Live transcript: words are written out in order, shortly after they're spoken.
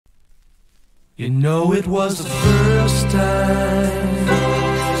You know it was the first time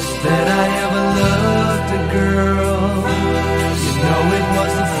that I ever loved a girl. You know it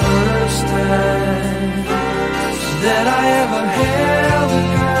was the first time that I ever held a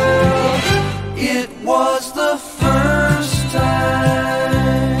girl. It was the first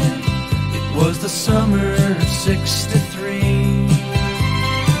time. It was the summer of '63.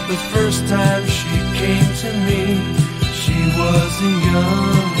 The first time she came to me, she was a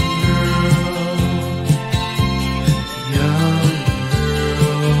young girl,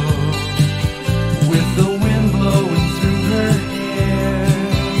 with the wind blowing through her hair.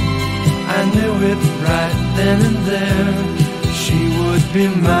 I knew it right then and there, she would be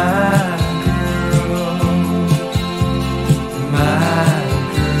my girl, my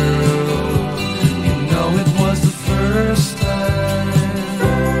girl. You know it was the first time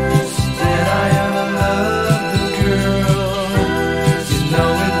that I ever loved a girl. You know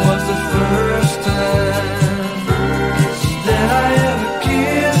it was the first time that I ever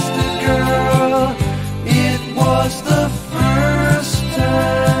kissed a girl. It was the first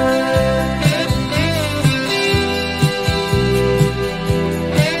time.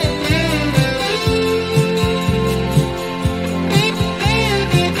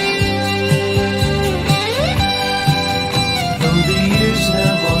 Though the years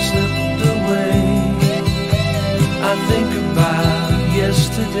have all slipped away, I think about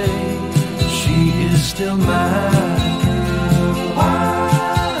yesterday. She is still my girl.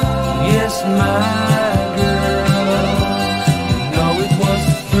 Yes, my girl. No, it was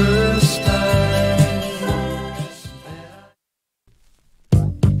the first time.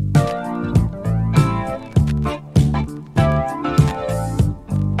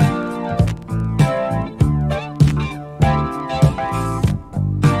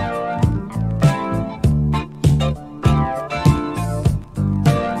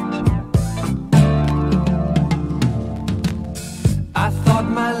 I thought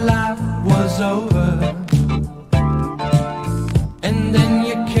my life was over, and then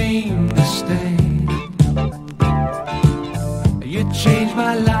you came to stay. You changed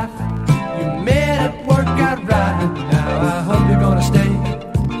my life, you made it work out right. Now I hope you're gonna stay,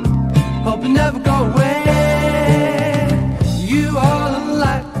 hope you never go away. You are the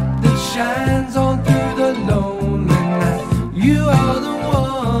light that shines on through the lonely night. You are the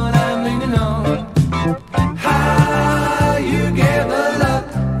one I'm leaning on. How you gave the love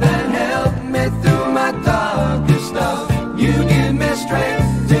that helped me through my darkest stuff. You give me strength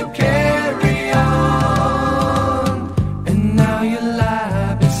to carry on, and now you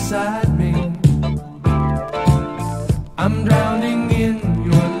lie beside me. I'm drowning in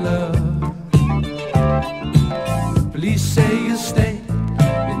your love. Please say you stay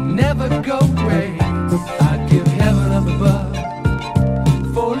and never go away. I'd give heaven up above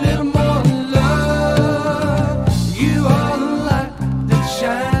for a little more love. You are the light that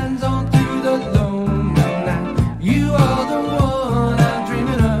shines on through the lonely night. You are the one I'm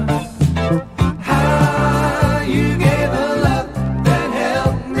dreaming of. How you gave the love that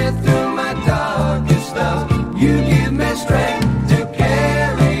helped me through my darkest stuff. You give me strength to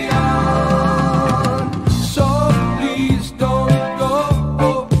carry on. So please don't go.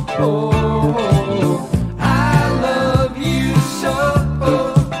 I love you so.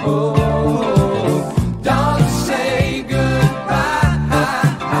 Don't say goodbye,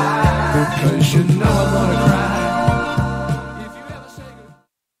 'cause you know I'm gonna cry if you ever say goodbye.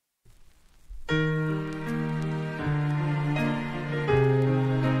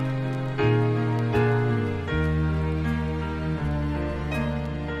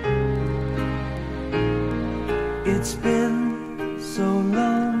 It's been so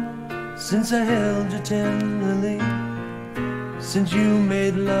long since I held you tenderly, since you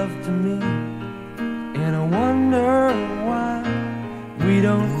made love to me, and I wonder why we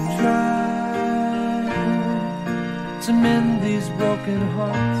don't try to mend these broken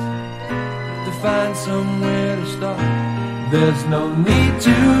hearts, to find somewhere to start. There's no need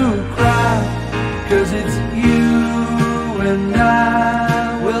to cry, 'cause it's you and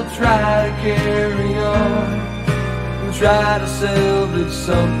I will try to carry on. We'll try to salvage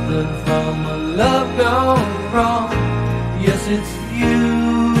something from a love gone wrong. Yes, it's you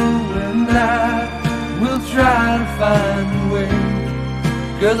and I will try to find a way,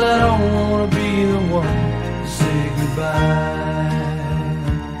 'cause I don't wanna be the one to say goodbye.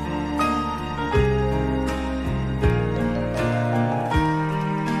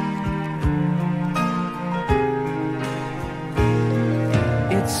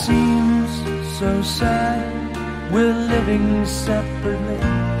 It seems so sad we're living separately,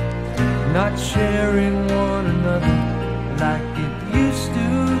 not sharing one another like it used to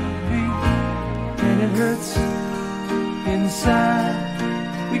be. hurts inside.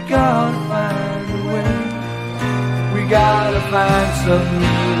 We gotta find a way. We gotta find some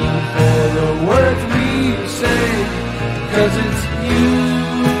meaning for the words we say. 'Cause it's you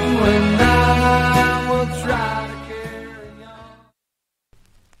and I will try to carry on.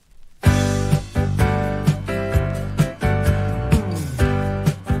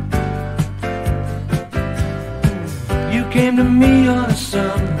 You came to me on a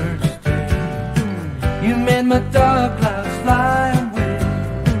summer's day. You made my dark clouds fly away.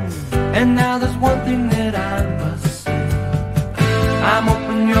 And now there's one thing that I must say. I'm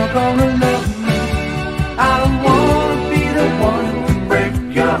hoping you're gonna love me. I don't wanna be the one who can break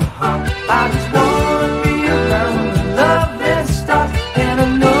your heart. I just wanna be around when the love has stopped. And I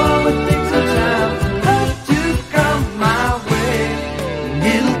know it takes some time for love to come my way. And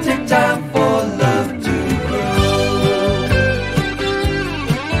it'll take time for love to grow.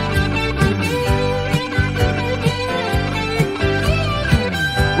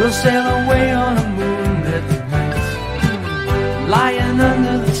 We'll sail away on a moonlit night, lying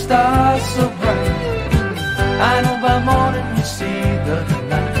under the stars so bright. I know by morning you see the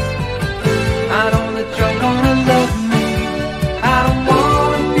light. I know that you're gonna love me. I don't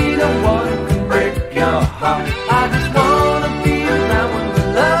wanna be the one who can break your heart. I just wanna be around when the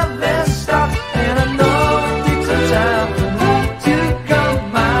love has stopped. And I know it takes some time for love to come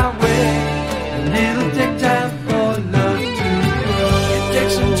my way. And it'll take time for love to grow. It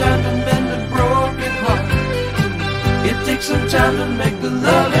takes some time to mend a broken heart. It takes some time to make the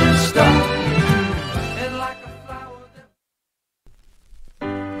loving start. And like a flower that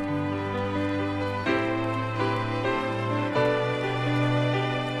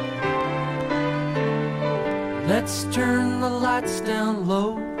let's turn the lights down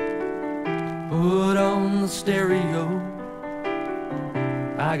low, put on the stereo.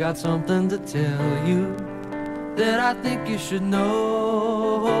 I got something to tell you that I think you should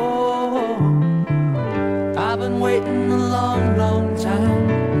know. I've been waiting a long, long time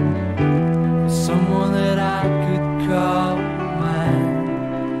for someone that I could call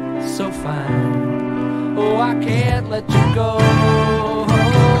mine. So fine, oh, I can't let you go.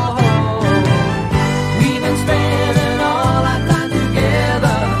 We've been spending all our time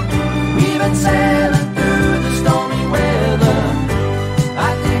together. We've been sailing through the stormy weather.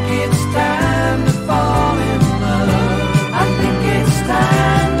 I think it's time to fall in love. I think it's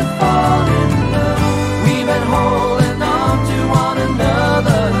time to fall in love. We've been holding on to one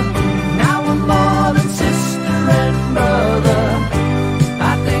another. Now we're more than sister and brother.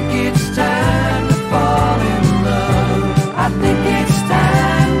 I think it's time to fall in love. I think it's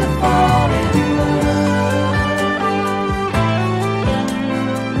time to fall in love.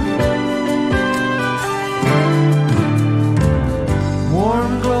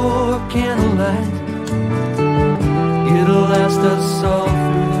 Warm glow of candlelight, it'll last us all